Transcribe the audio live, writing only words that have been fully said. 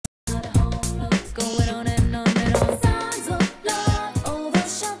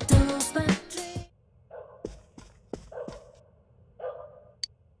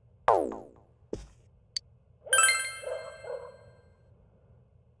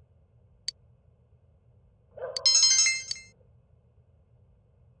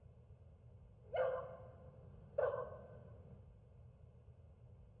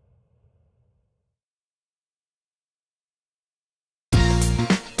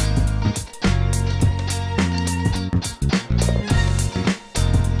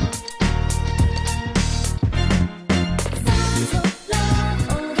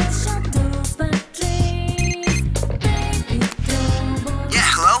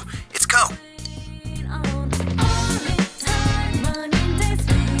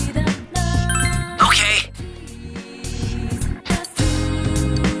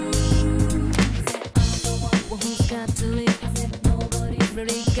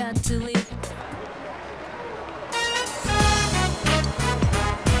got to leave.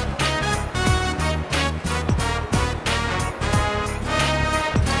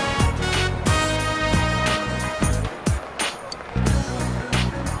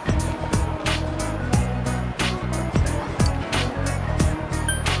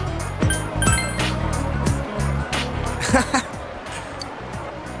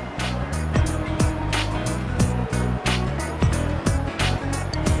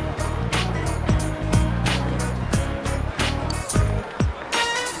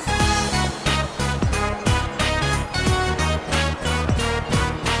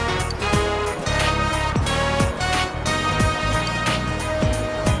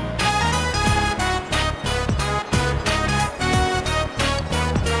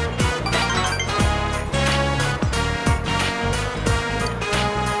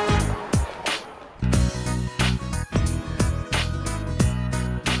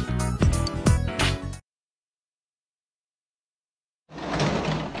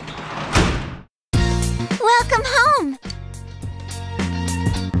 Welcome home!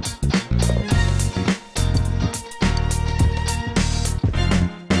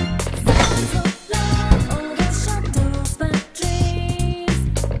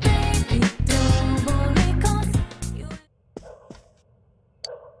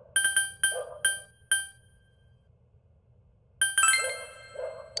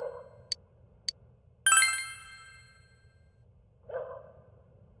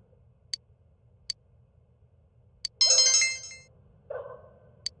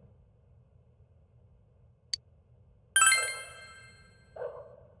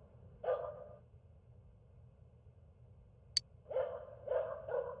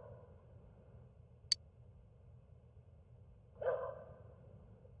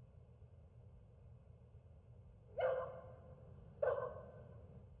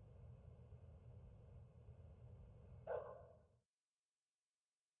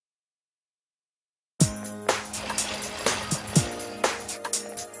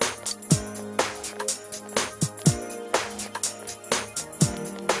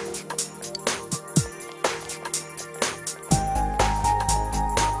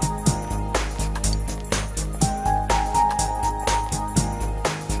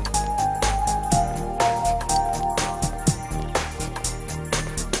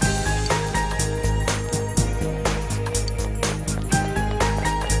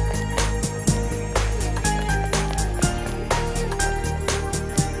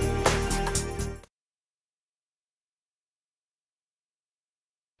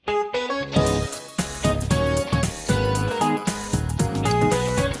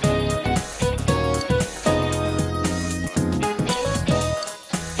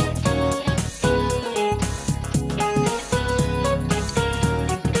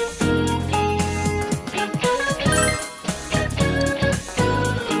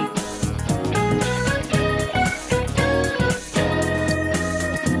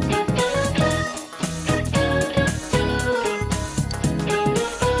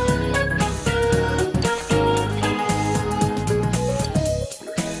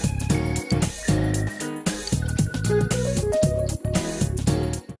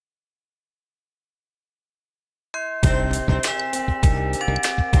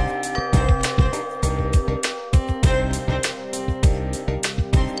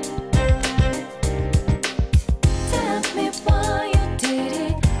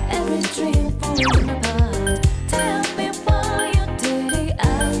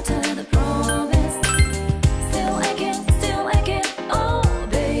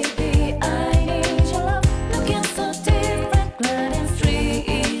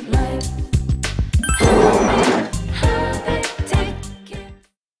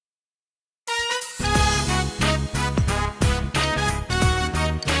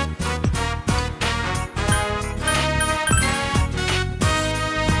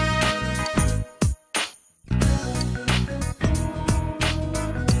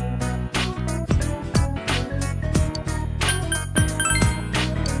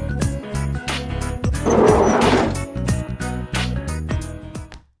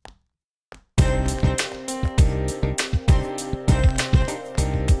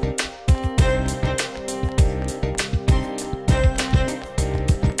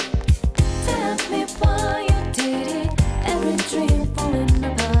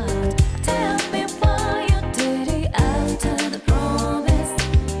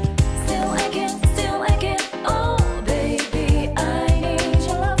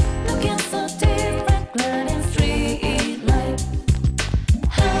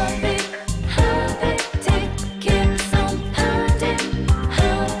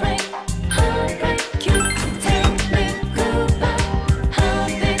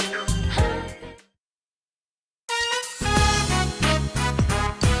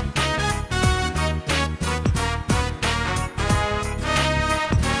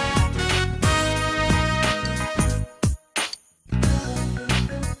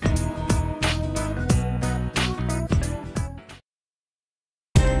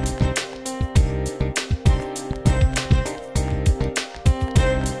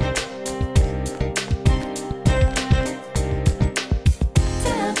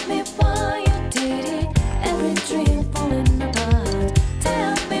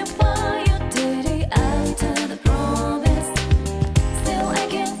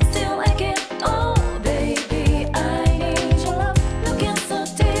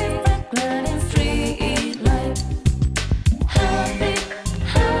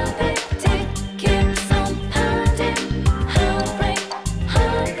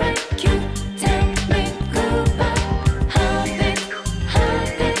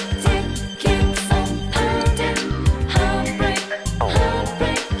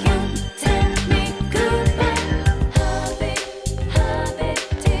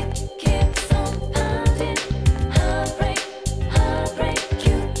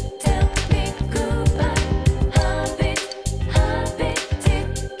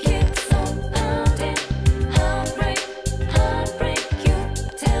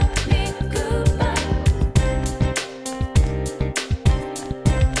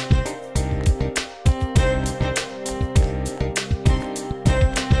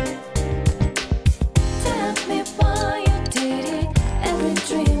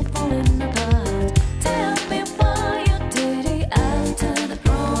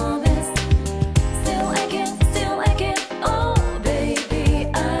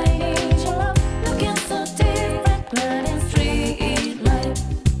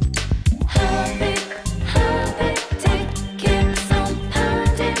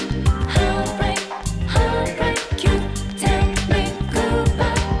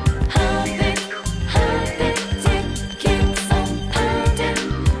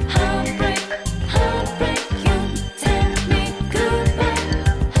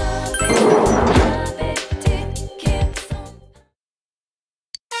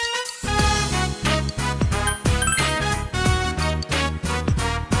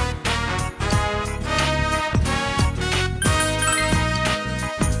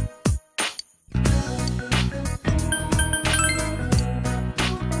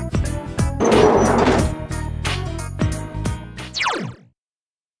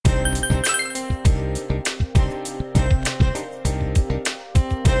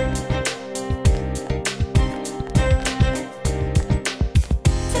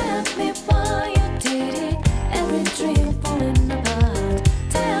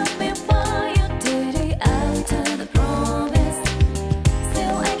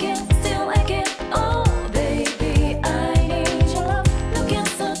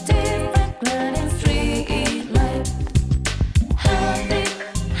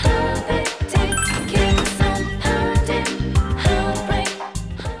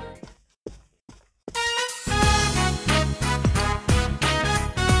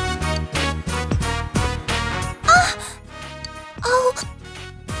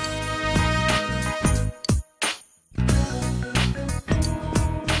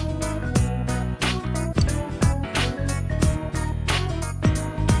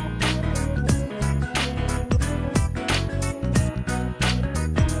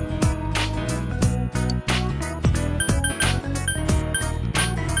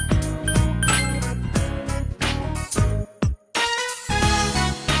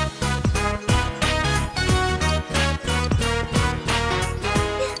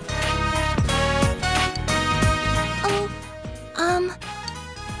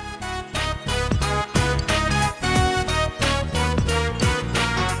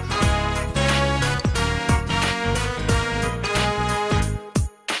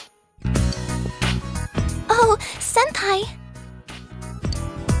 Senpai!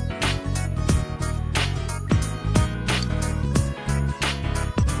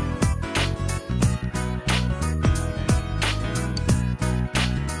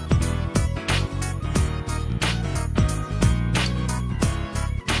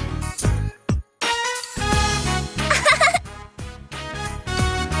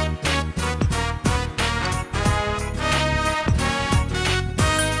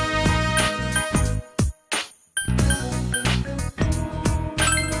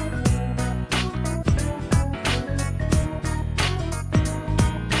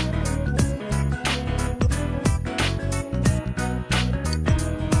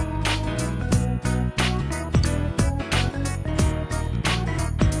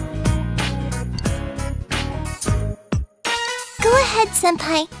 Go ahead,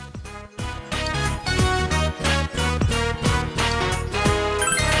 Senpai.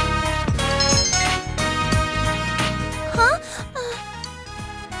 Huh?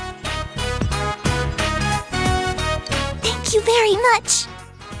 Thank you very much.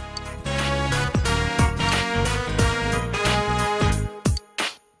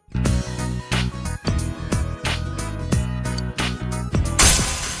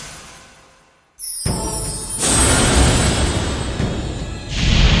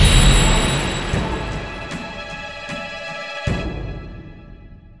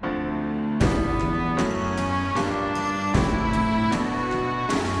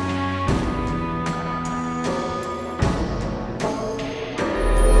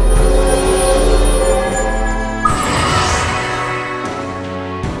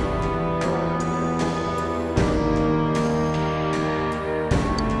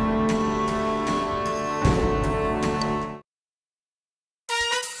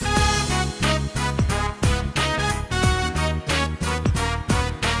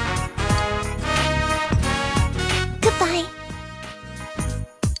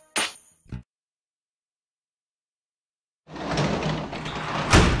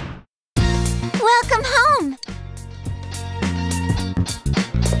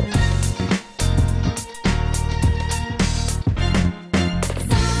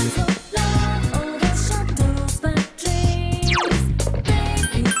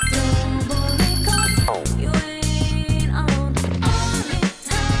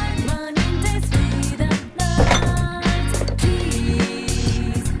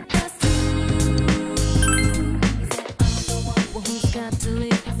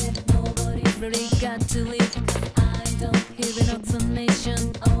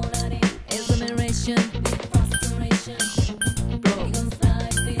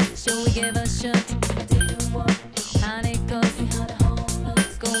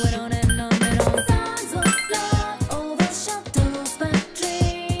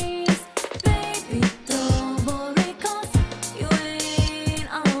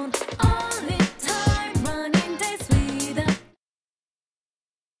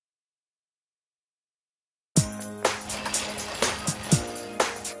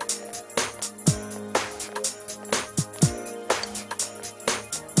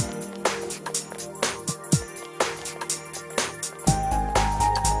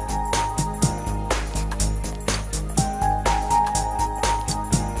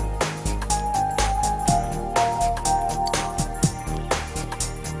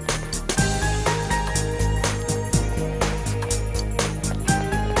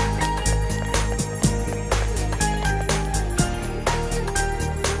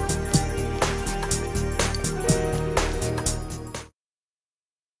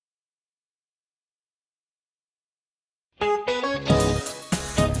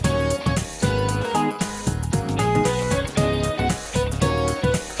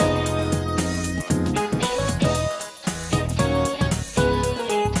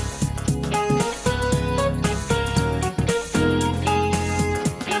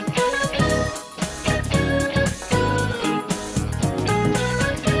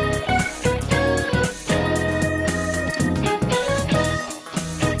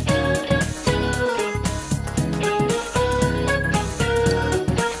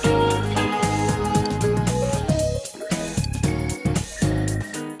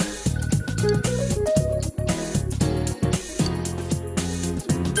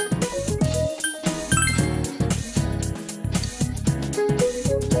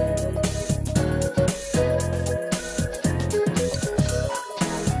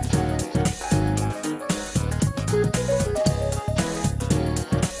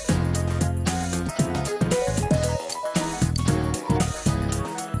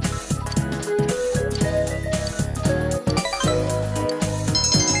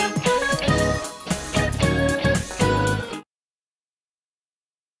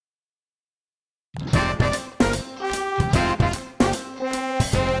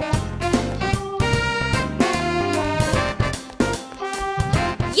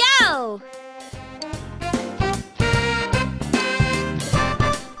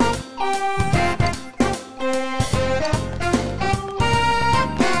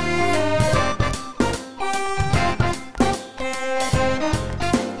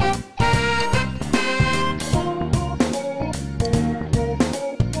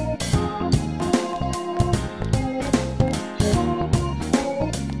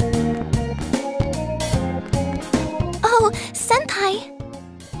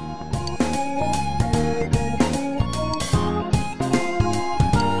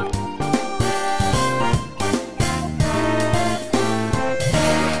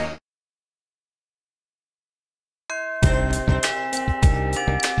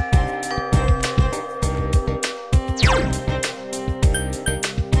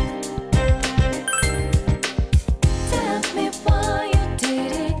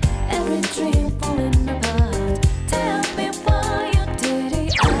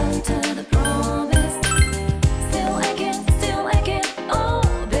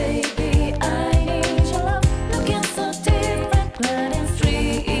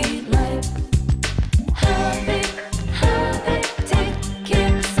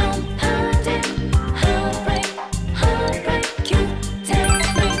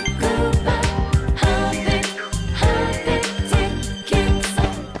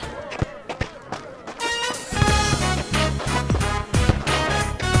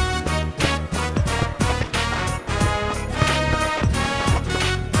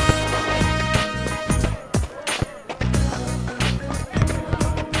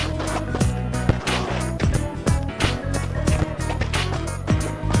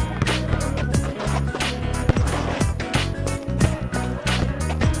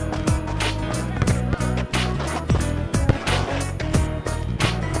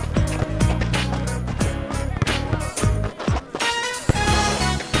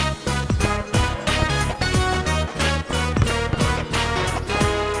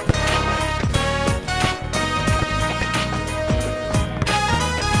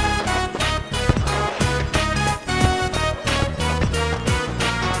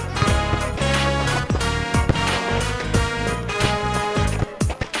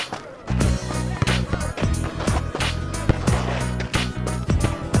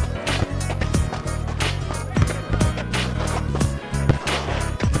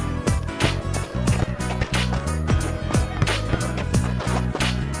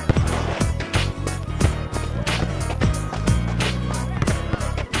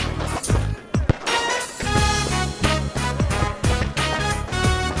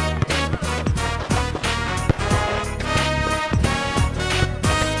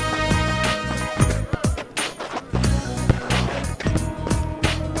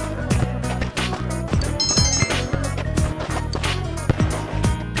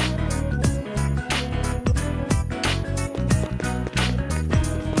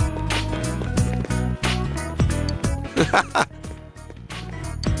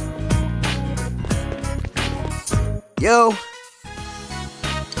 Yo.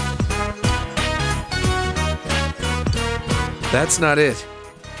 That's not it.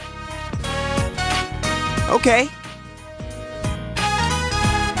 Okay.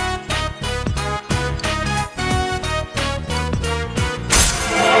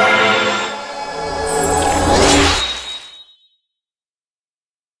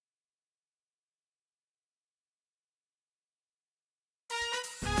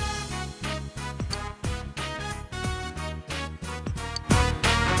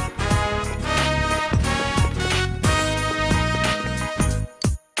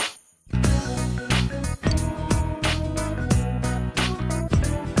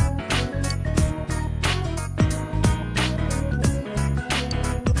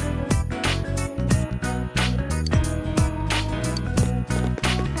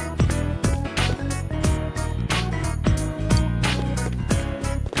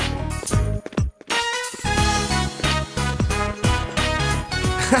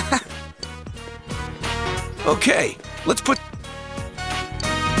 Okay, let's put...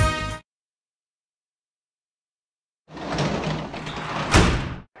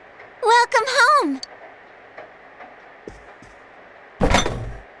 Welcome home.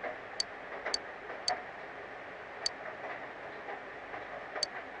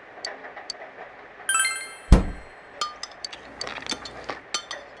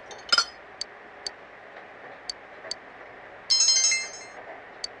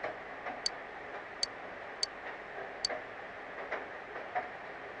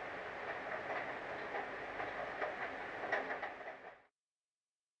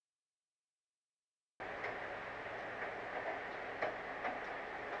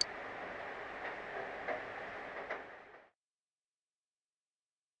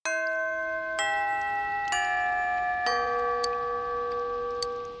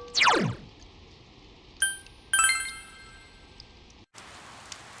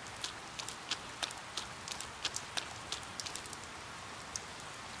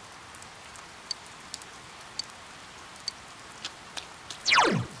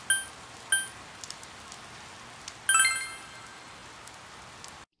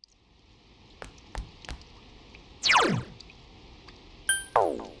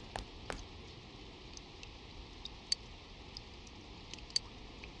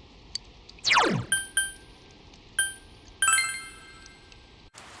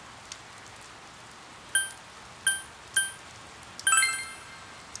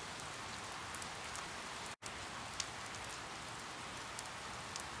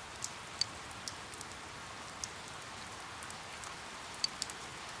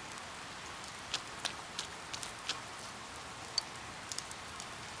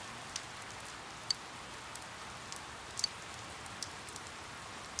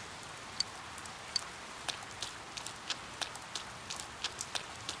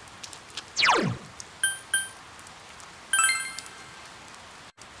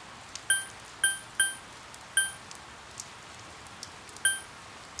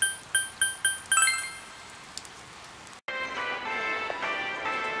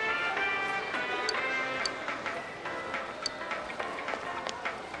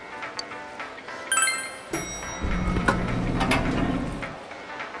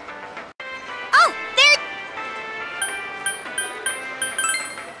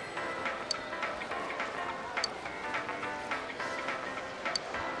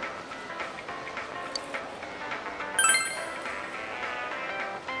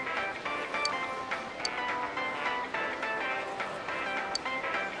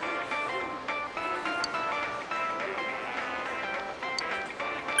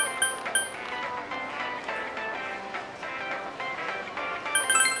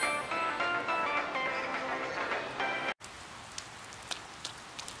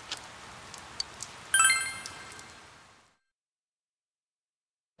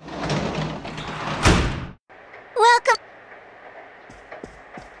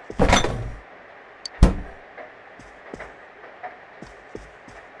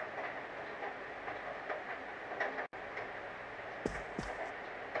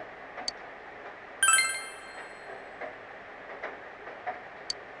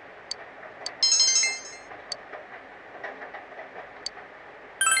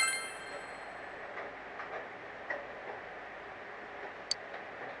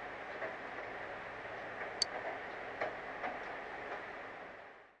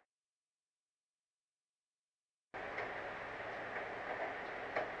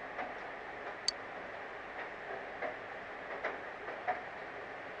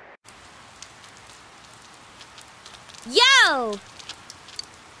 go!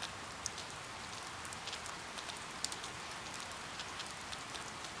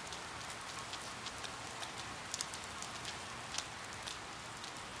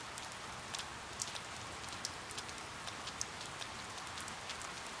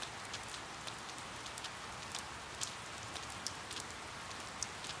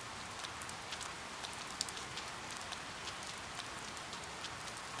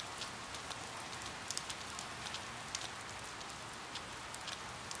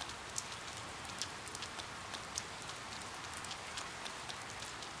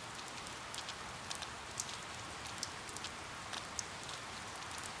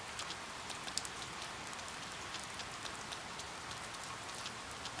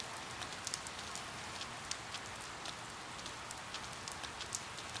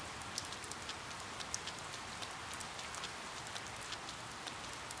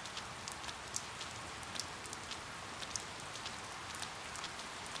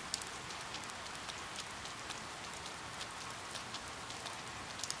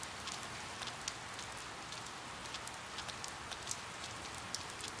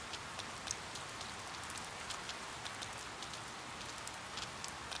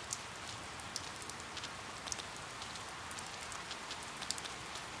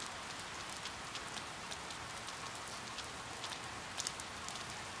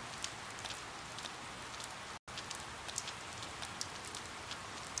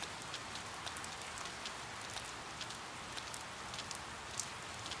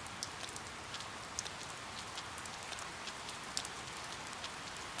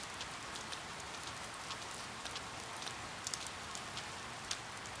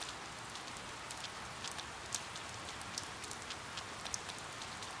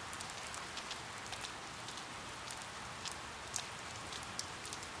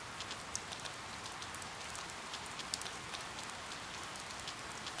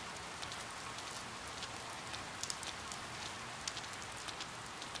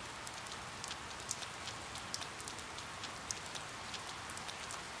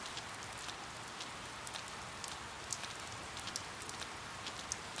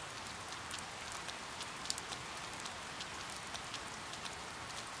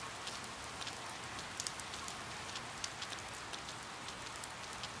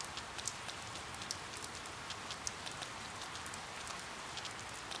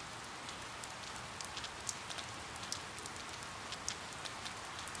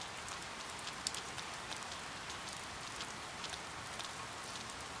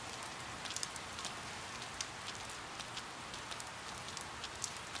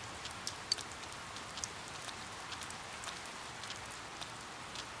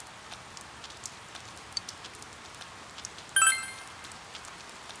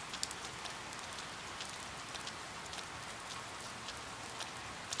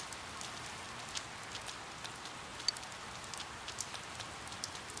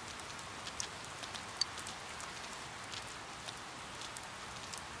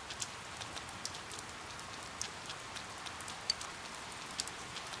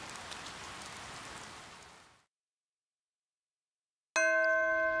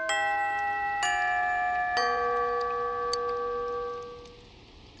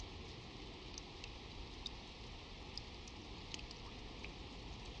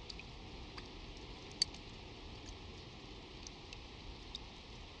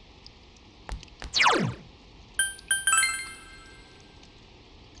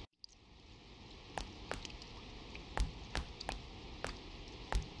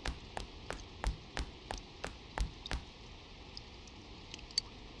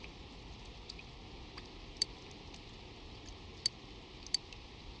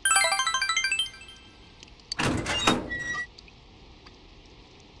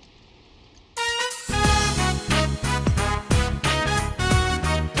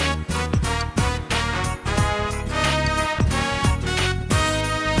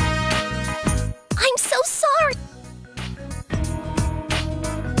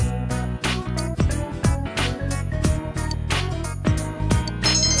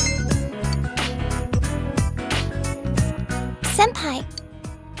 Senpai.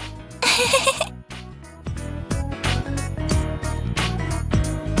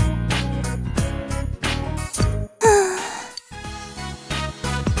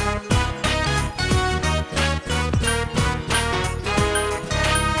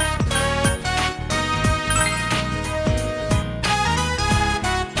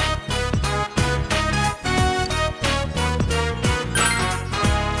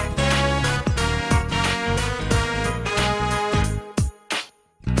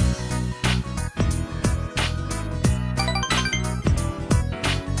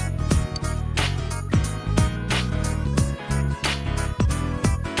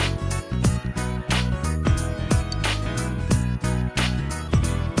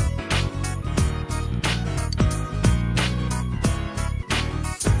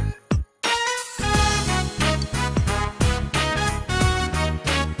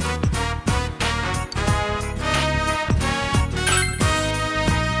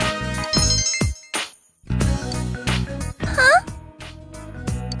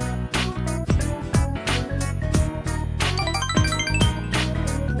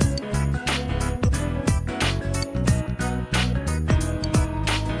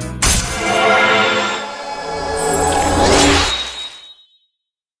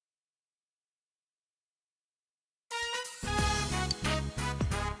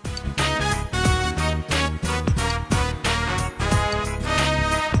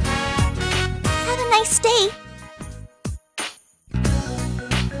 stay.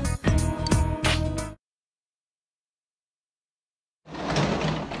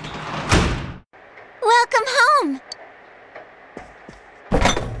 Welcome home.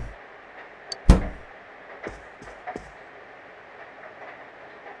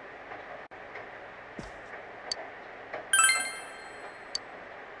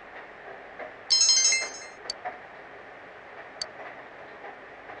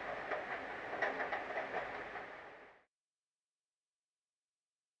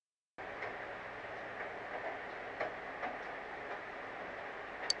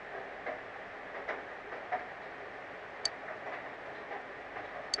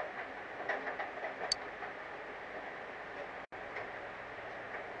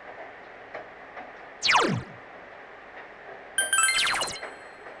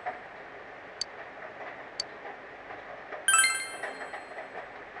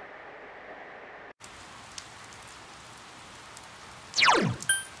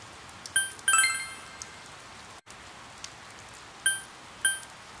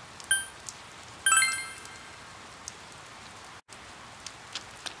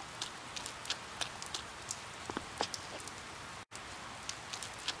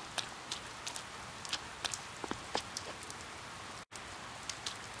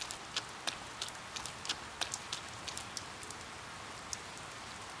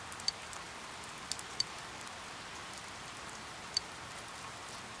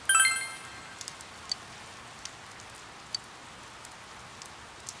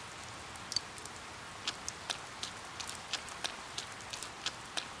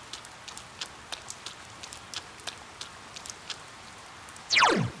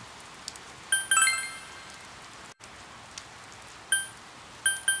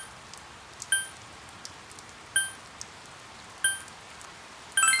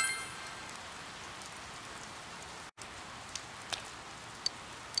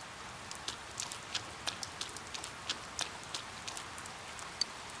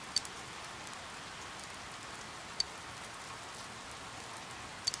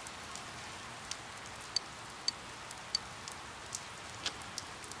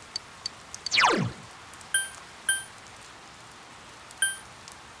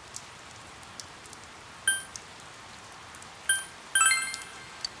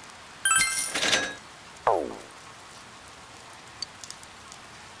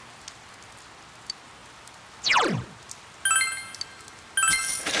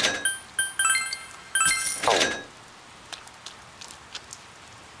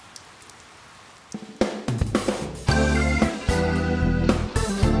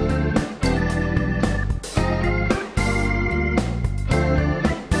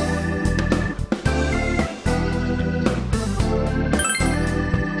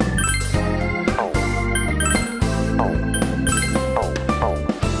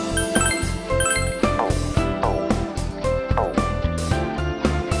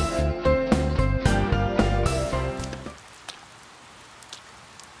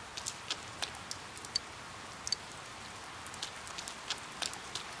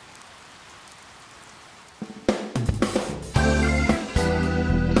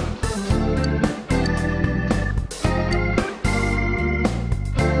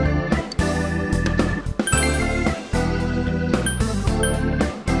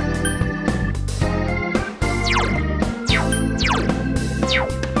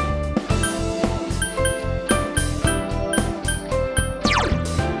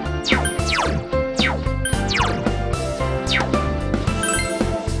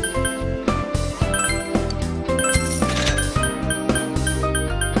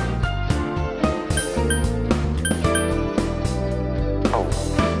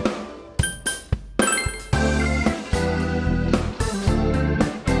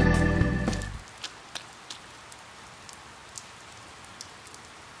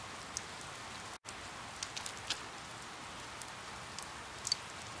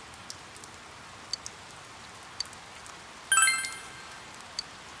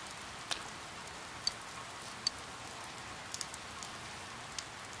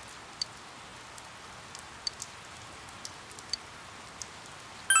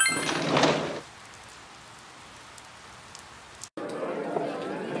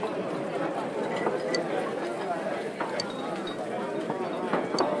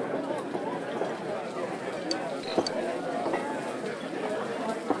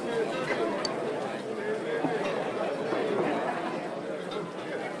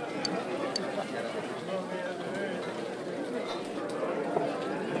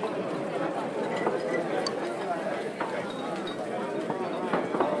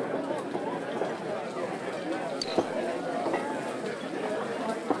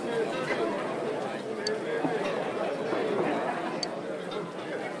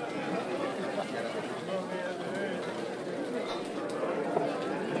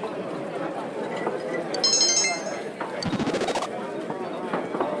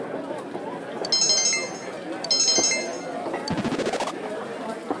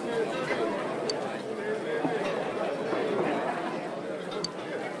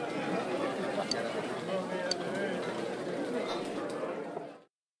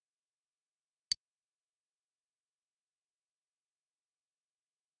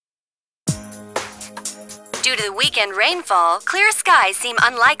 Due to the weekend rainfall, clear skies seem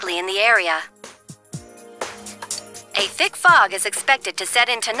unlikely in the area. A thick fog is expected to set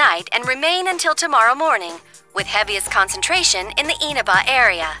in tonight and remain until tomorrow morning, with heaviest concentration in the Inaba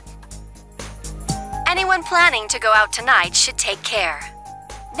area. Anyone planning to go out tonight should take care.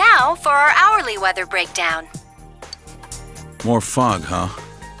 Now for our hourly weather breakdown. More fog, huh?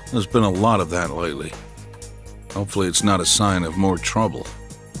 There's been a lot of that lately. Hopefully it's not a sign of more trouble.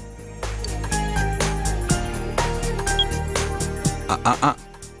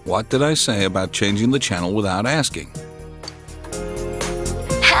 What did I say about changing the channel without asking?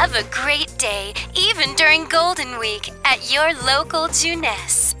 Have a great day, even during Golden Week, at your local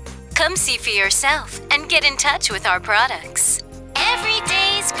Jeunesse. Come see for yourself and get in touch with our products. Every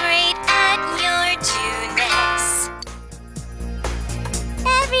day's great at your Jeunesse.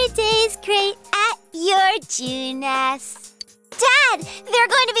 Every day's great at your Jeunesse. Dad, they're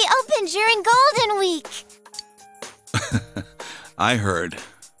going to be open during Golden Week. I heard.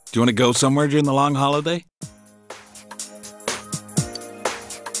 Do you want to go somewhere during the long holiday?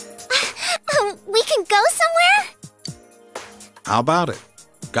 We can go somewhere? How about it?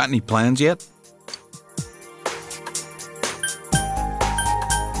 Got any plans yet?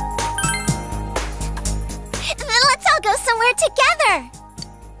 Then let's all go somewhere together.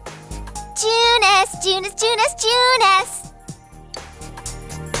 Jeunesse, Jeunesse, Jeunesse,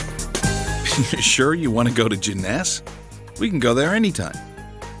 Jeunesse. Sure you want to go to Jeunesse? We can go there anytime.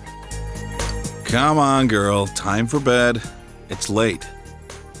 Come on, girl. Time for bed. It's late.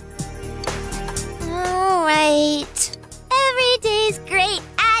 All right. Every day's great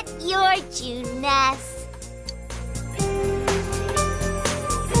at your Jeunesse.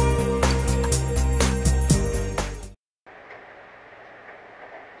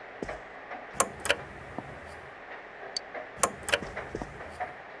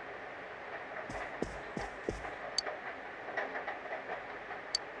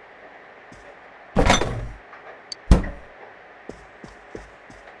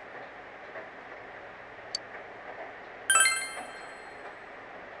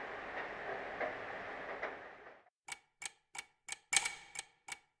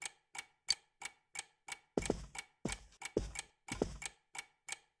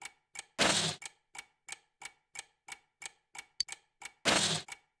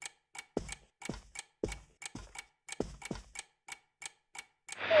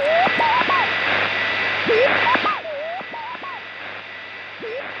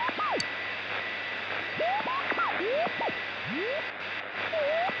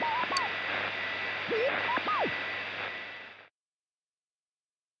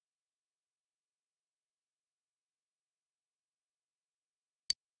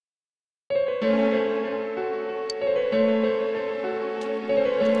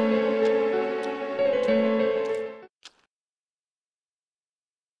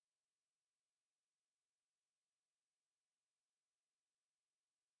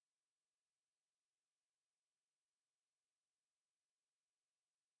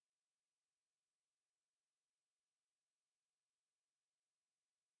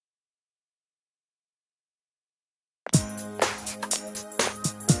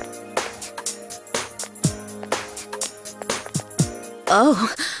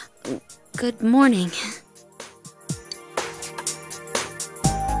 Oh, good morning.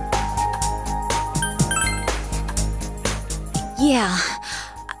 Yeah,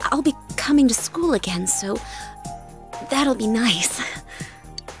 I'll be coming to school again, so that'll be nice.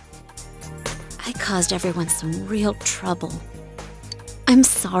 I caused everyone some real trouble. I'm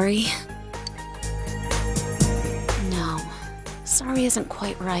sorry. No, sorry isn't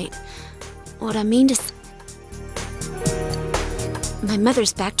quite right. What I mean to say, my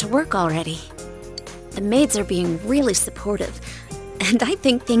mother's back to work already. The maids are being really supportive, and I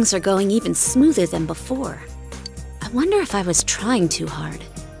think things are going even smoother than before. I wonder if I was trying too hard.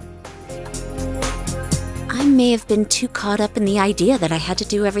 I may have been too caught up in the idea that I had to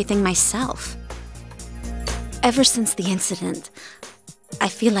do everything myself. Ever since the incident, I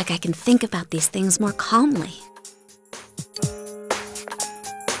feel like I can think about these things more calmly.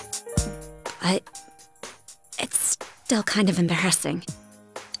 But it's still kind of embarrassing.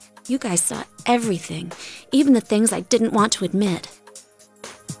 You guys saw everything, even the things I didn't want to admit.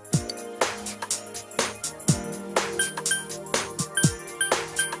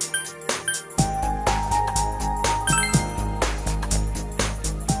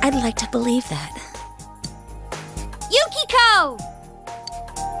 I'd like to believe that. Yukiko!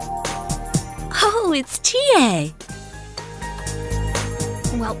 Oh, it's Chie!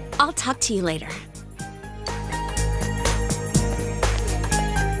 Well, I'll talk to you later.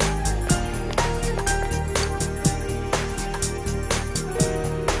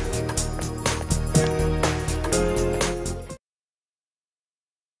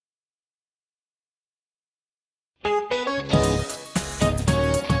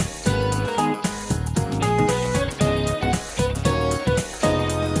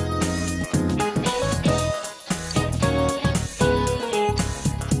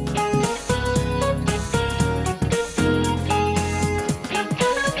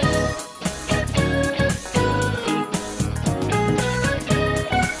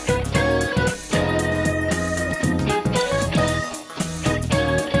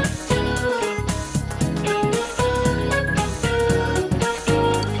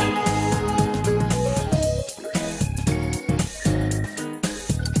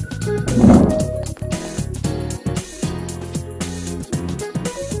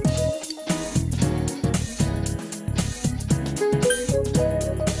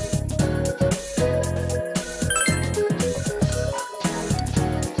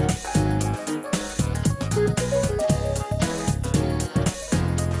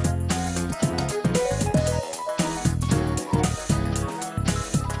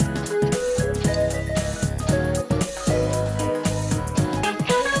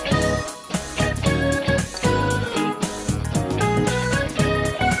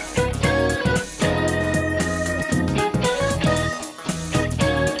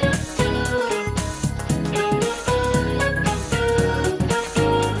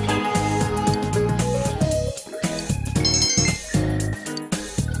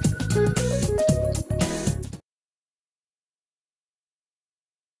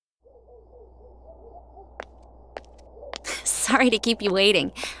 Sorry to keep you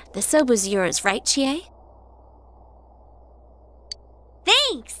waiting. The soba's yours, right, Chie?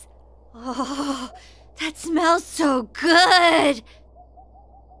 Thanks! Oh, that smells so good!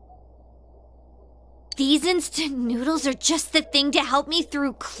 These instant noodles are just the thing to help me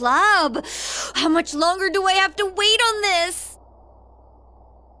through club. How much longer do I have to wait on this?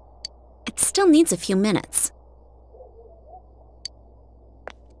 It still needs a few minutes.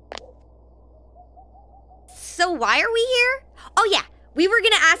 So why are we here? Oh yeah, we were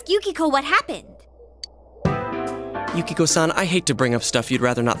gonna ask Yukiko what happened. Yukiko-san, I hate to bring up stuff you'd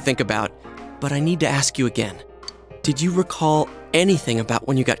rather not think about, but I need to ask you again. Did you recall anything about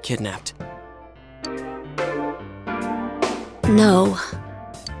when you got kidnapped? No.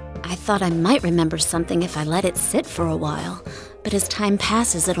 I thought I might remember something if I let it sit for a while, but as time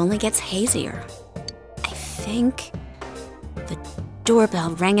passes, it only gets hazier. I think the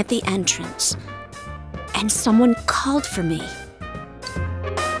doorbell rang at the entrance, and someone called for me.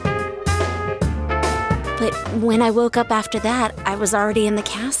 But when I woke up after that, I was already in the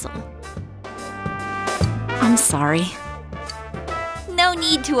castle. I'm sorry. No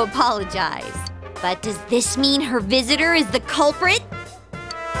need to apologize. But does this mean her visitor is the culprit?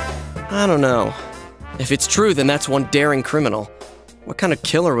 I don't know. If it's true, then that's one daring criminal. What kind of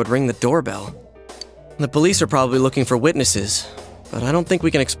killer would ring the doorbell? The police are probably looking for witnesses, but I don't think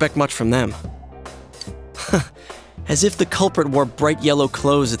we can expect much from them. As if the culprit wore bright yellow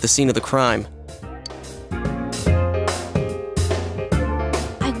clothes at the scene of the crime.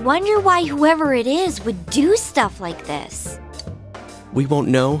 I wonder why whoever it is would do stuff like this. We won't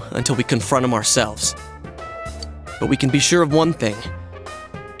know until we confront him ourselves. But we can be sure of one thing.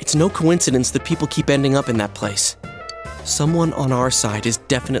 It's no coincidence that people keep ending up in that place. Someone on our side is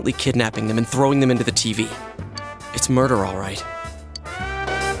definitely kidnapping them and throwing them into the TV. It's murder, all right.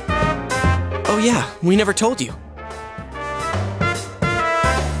 Oh yeah, we never told you.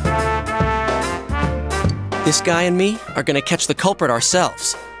 This guy and me are gonna catch the culprit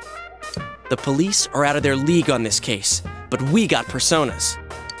ourselves. The police are out of their league on this case, but we got personas.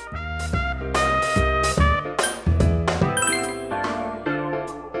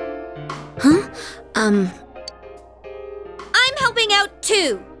 Huh? I'm helping out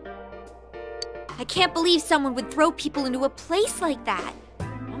too. I can't believe someone would throw people into a place like that.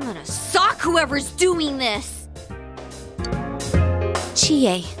 I'm gonna sock whoever's doing this.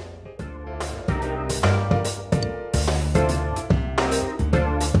 Chie.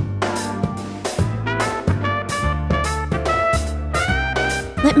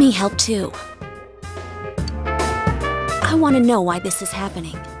 Let me help too. I want to know why this is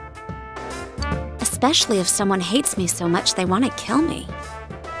happening. Especially if someone hates me so much they want to kill me.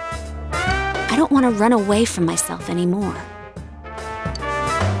 I don't want to run away from myself anymore.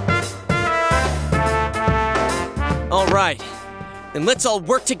 All right, then let's all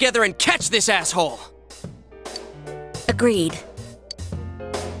work together and catch this asshole. Agreed.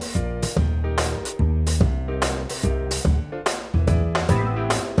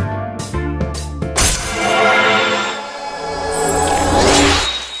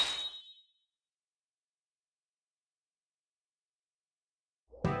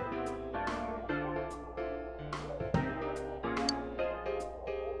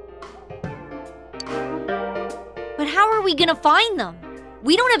 But how are we gonna find them?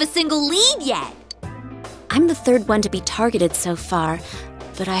 We don't have a single lead yet. I'm the third one to be targeted so far,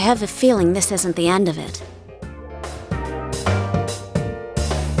 but I have a feeling this isn't the end of it.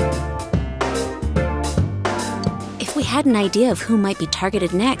 If we had an idea of who might be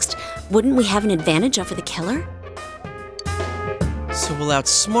targeted next, wouldn't we have an advantage over the killer? So we'll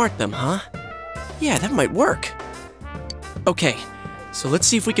outsmart them, huh? Yeah, that might work. Okay, so let's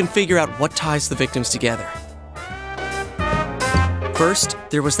see if we can figure out what ties the victims together. First,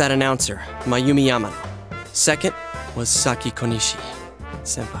 there was that announcer, Mayumi Yamano. Second was Saki Konishi,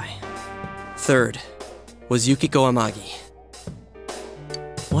 senpai. Third was Yukiko Amagi.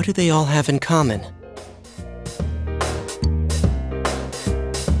 What do they all have in common?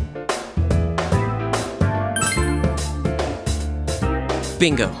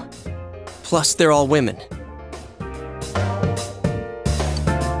 Bingo. Plus, they're all women.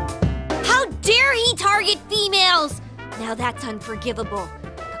 How dare he target females? Now that's unforgivable.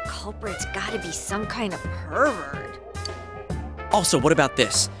 The culprit's gotta be some kind of pervert. Also, what about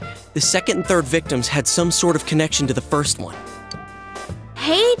this? The second and third victims had some sort of connection to the first one.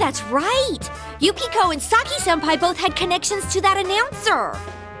 Hey, that's right! Yukiko and Saki-senpai both had connections to that announcer.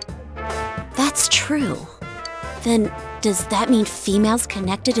 That's true. Then, does that mean females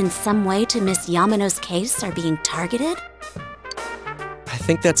connected in some way to Miss Yamano's case are being targeted? I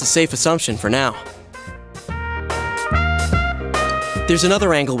think that's a safe assumption for now. There's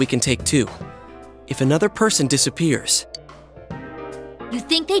another angle we can take too. If another person disappears... You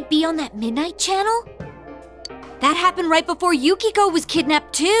think they'd be on that midnight channel? That happened right before Yukiko was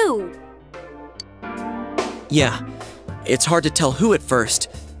kidnapped too. Yeah, it's hard to tell who at first,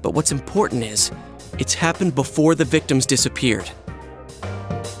 but what's important is, it's happened before the victims disappeared.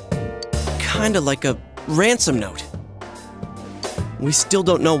 Kinda like a ransom note. We still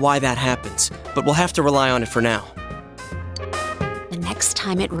don't know why that happens, but we'll have to rely on it for now. The next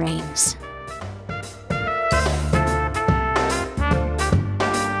time it rains.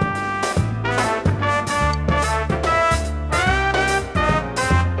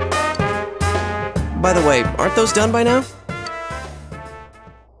 By the way, aren't those done by now?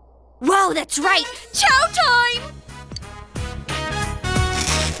 Whoa, that's right! Chow time!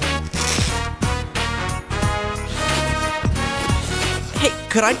 Hey,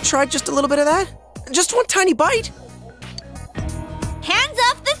 could I try just a little bit of that? Just one tiny bite? Hands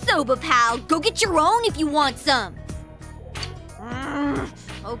off the soba, pal. Go get your own if you want some.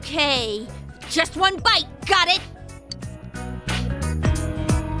 Okay, just one bite. Got it?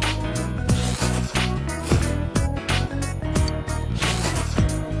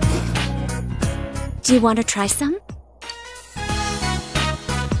 Do you want to try some?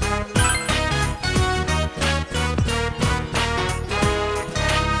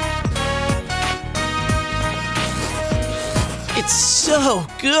 It's so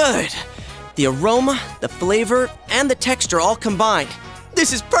good! The aroma, the flavor, and the texture all combined.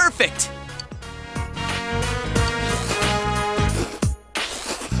 This is perfect!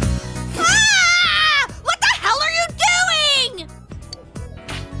 Ah! What the hell are you doing?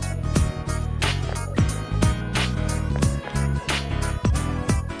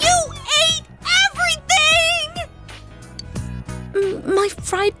 You ate everything! My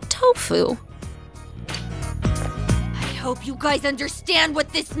fried tofu. I hope you guys understand what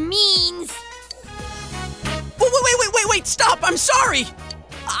this means. Wait, stop! I'm sorry!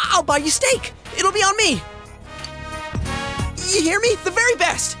 I'll buy you steak! It'll be on me! You hear me? The very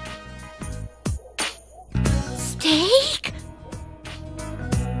best! Steak?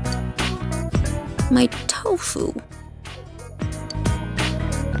 My tofu.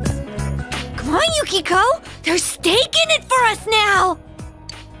 Come on, Yukiko! There's steak in it for us now!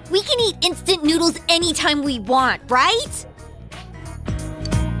 We can eat instant noodles anytime we want, right?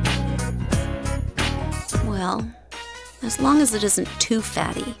 Well, as long as it isn't too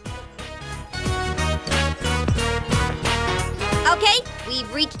fatty. Okay,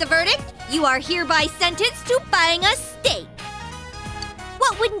 we've reached the verdict. You are hereby sentenced to buying a steak.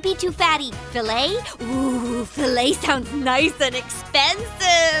 What wouldn't be too fatty? Filet? Ooh, filet sounds nice and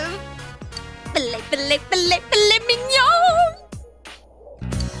expensive. Filet mignon!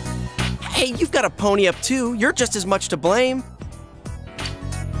 Hey, you've got a pony up too. You're just as much to blame.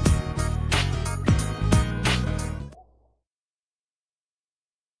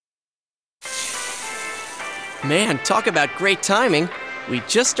 Man, talk about great timing. We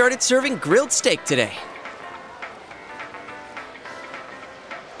just started serving grilled steak today.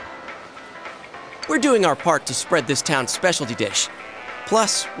 We're doing our part to spread this town's specialty dish.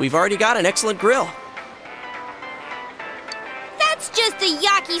 Plus, we've already got an excellent grill. That's just a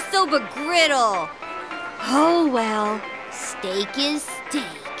yakisoba griddle. Oh well, steak is steak.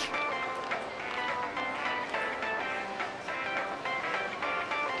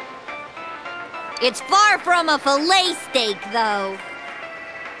 It's far from a filet steak, though.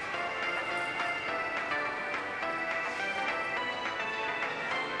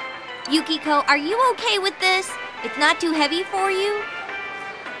 Yukiko, are you okay with this? It's not too heavy for you?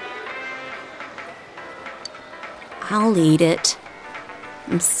 I'll eat it.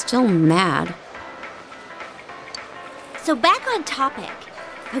 I'm still mad. So back on topic.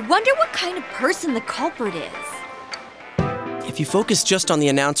 I wonder what kind of person the culprit is. If you focus just on the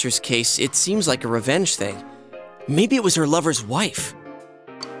announcer's case, it seems like a revenge thing. Maybe it was her lover's wife.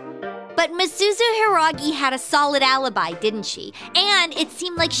 But Misuzu Hiragi had a solid alibi, didn't she? And it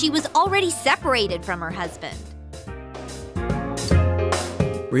seemed like she was already separated from her husband.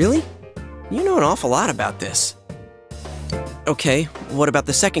 Really? You know an awful lot about this. Okay, what about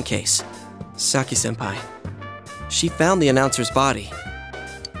the second case? Saki-senpai. She found the announcer's body.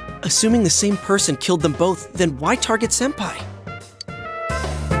 Assuming the same person killed them both, then why target Senpai?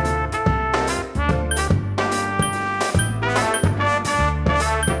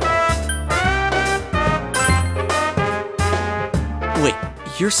 Wait,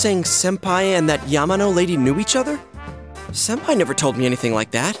 you're saying Senpai and that Yamano lady knew each other? Senpai never told me anything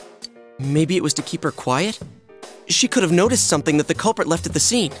like that. Maybe it was to keep her quiet? She could have noticed something that the culprit left at the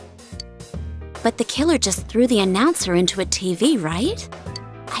scene. But the killer just threw the announcer into a TV, right?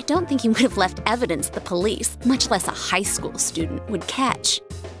 I don't think he would have left evidence the police, much less a high school student, would catch.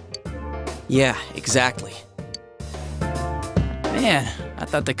 Yeah, exactly. Man, I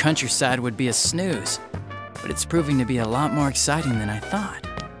thought the countryside would be a snooze, but it's proving to be a lot more exciting than I thought.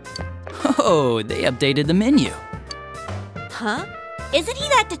 Oh, they updated the menu. Huh? Isn't he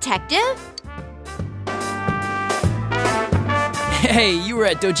that detective? Hey, you were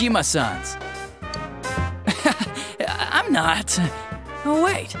at Dojima-san's. I'm not. Oh,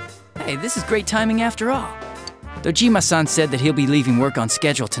 wait. Hey, this is great timing after all. Dojima-san said that he'll be leaving work on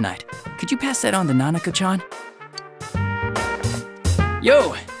schedule tonight. Could you pass that on to Nanako-chan?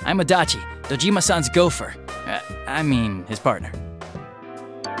 Yo, I'm Adachi, Dojima-san's gopher. I mean, his partner.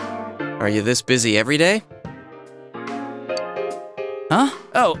 Are you this busy every day? Huh?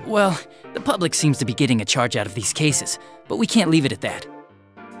 Oh, well, the public seems to be getting a charge out of these cases, but we can't leave it at that.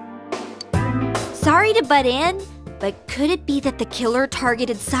 Sorry to butt in, but could it be that the killer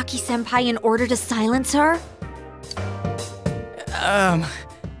targeted Saki-senpai in order to silence her? You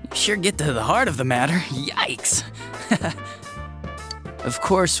sure get to the heart of the matter. Yikes. Of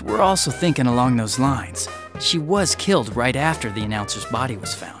course, we're also thinking along those lines. She was killed right after the announcer's body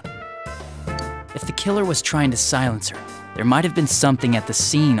was found. If the killer was trying to silence her, there might have been something at the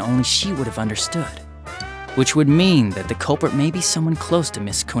scene only she would have understood. Which would mean that the culprit may be someone close to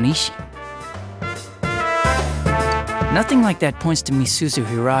Miss Konishi. Nothing like that points to Misuzu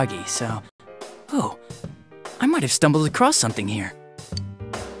Hiragi, so... Oh, I might have stumbled across something here.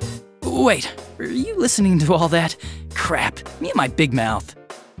 Wait, are you listening to all that? Crap, me and my big mouth.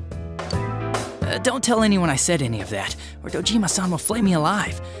 Don't tell anyone I said any of that, or Dojima-san will flay me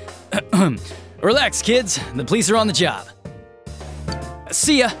alive. Relax, kids. The police are on the job.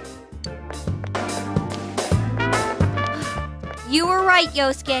 See ya. You were right,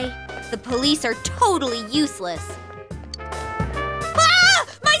 Yosuke. The police are totally useless. Ah!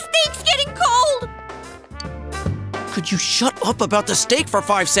 My steak's getting cold! Could you shut up about the steak for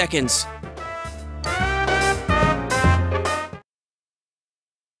 5 seconds?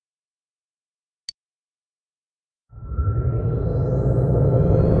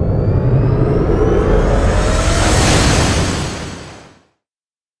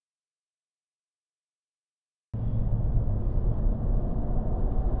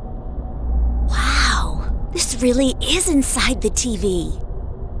 Really is inside the TV.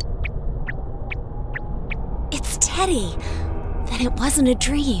 It's Teddy. Then it wasn't a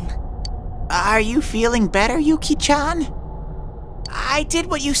dream. Are you feeling better, Yuki-chan? I did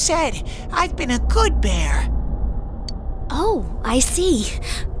what you said. I've been a good bear. Oh, I see.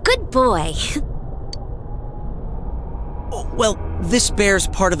 Good boy. Well, this bear's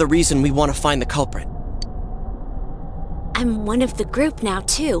part of the reason we want to find the culprit. I'm one of the group now,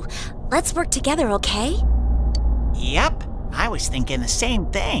 too. Let's work together, okay? Yep, I was thinking the same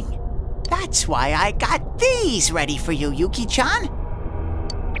thing. That's why I got these ready for you, Yuki-chan.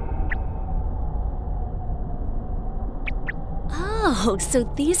 Oh, so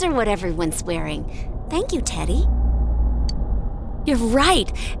these are what everyone's wearing. Thank you, Teddy. You're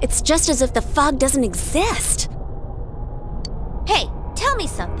right. It's just as if the fog doesn't exist. Hey, tell me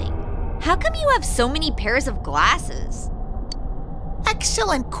something. How come you have so many pairs of glasses?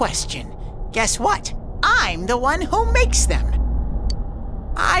 Excellent question. Guess what? I'm the one who makes them.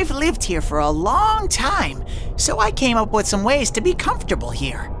 I've lived here for a long time, so I came up with some ways to be comfortable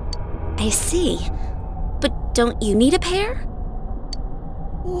here. I see. But don't you need a pair?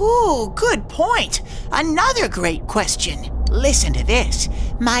 Ooh, good point. Another great question. Listen to this.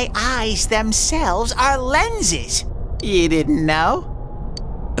 My eyes themselves are lenses. You didn't know?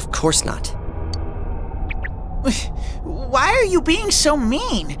 Of course not. Why are you being so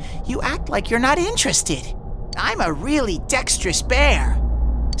mean? You act like you're not interested. I'm a really dexterous bear.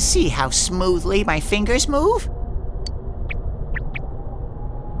 See how smoothly my fingers move?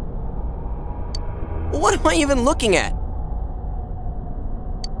 What am I even looking at?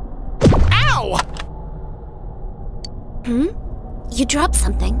 Ow! You dropped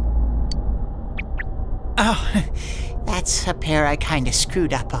something. Oh, that's a pair I kinda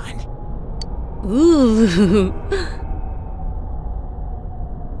screwed up on. Ooh.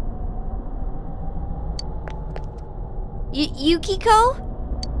 Yukiko?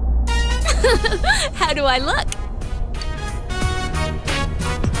 How do I look?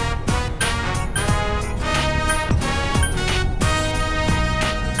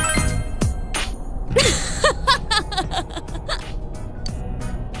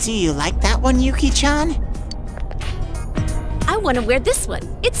 Do you like that one, Yuki-chan? I want to wear this one.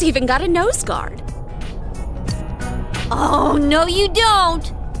 It's even got a nose guard. Oh, no you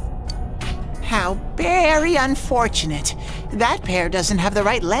don't! How very unfortunate. That pair doesn't have the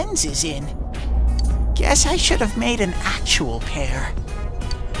right lenses in. Guess I should have made an actual pair.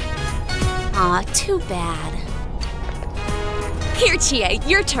 Aw, too bad. Here, Chie,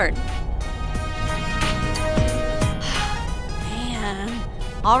 your turn. Man.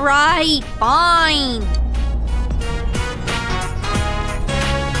 All right, fine.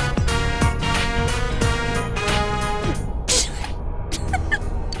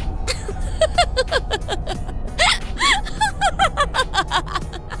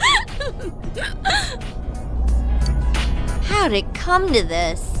 How'd it come to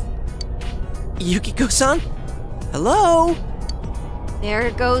this? Yukiko-san? Hello? There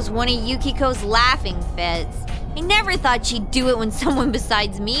goes one of Yukiko's laughing fits. I never thought she'd do it when someone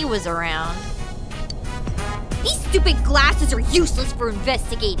besides me was around. These stupid glasses are useless for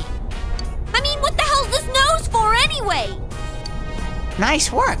investigating. I mean, what the hell's this nose for anyway?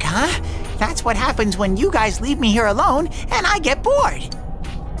 Nice work, huh? That's what happens when you guys leave me here alone and I get bored.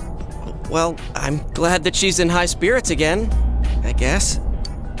 Well, I'm glad that she's in high spirits again, I guess.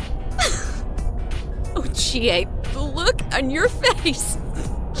 Oh, Chie, the look on your face.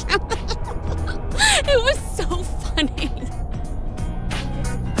 It was so funny.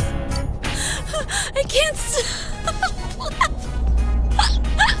 I can't stop laughing.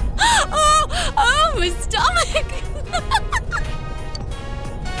 Oh, my stomach.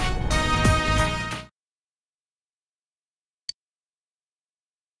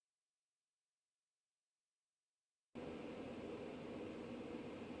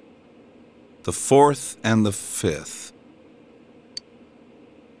 The 4th and the 5th.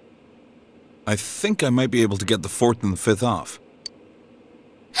 I think I might be able to get the 4th and the 5th off.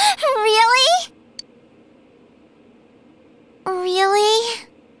 Really? Really?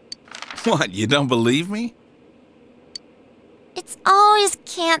 What, you don't believe me? It's always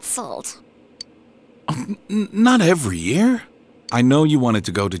canceled. Not every year. I know you wanted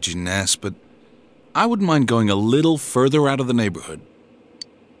to go to Jeunesse, but I wouldn't mind going a little further out of the neighborhood.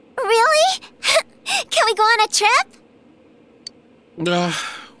 Really? Can we go on a trip?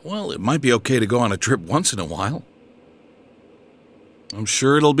 Well, it might be okay to go on a trip once in a while. I'm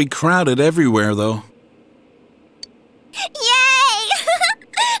sure it'll be crowded everywhere, though. Yay!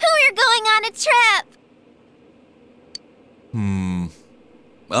 We're going on a trip!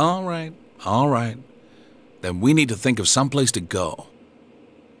 All right. Then we need to think of someplace to go.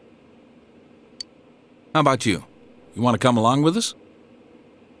 How about you? You want to come along with us?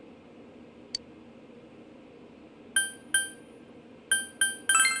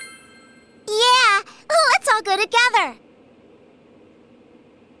 Yeah! Let's all go together!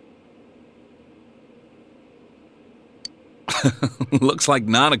 Looks like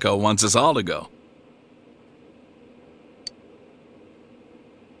Nanako wants us all to go.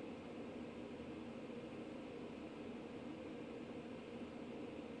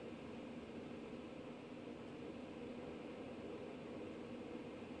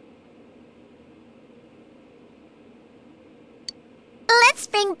 Let's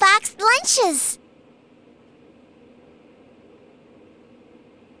bring boxed lunches!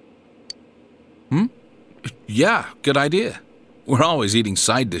 Yeah, good idea. We're always eating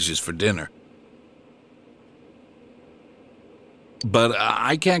side dishes for dinner. But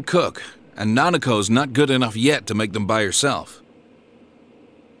I can't cook, and Nanako's not good enough yet to make them by herself.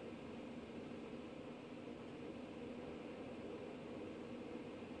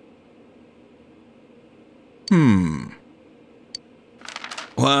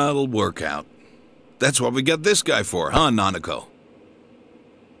 Well, it'll work out. That's what we got this guy for, huh, Nanako?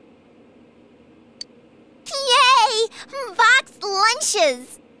 Yay! Boxed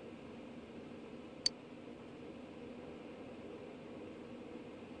lunches!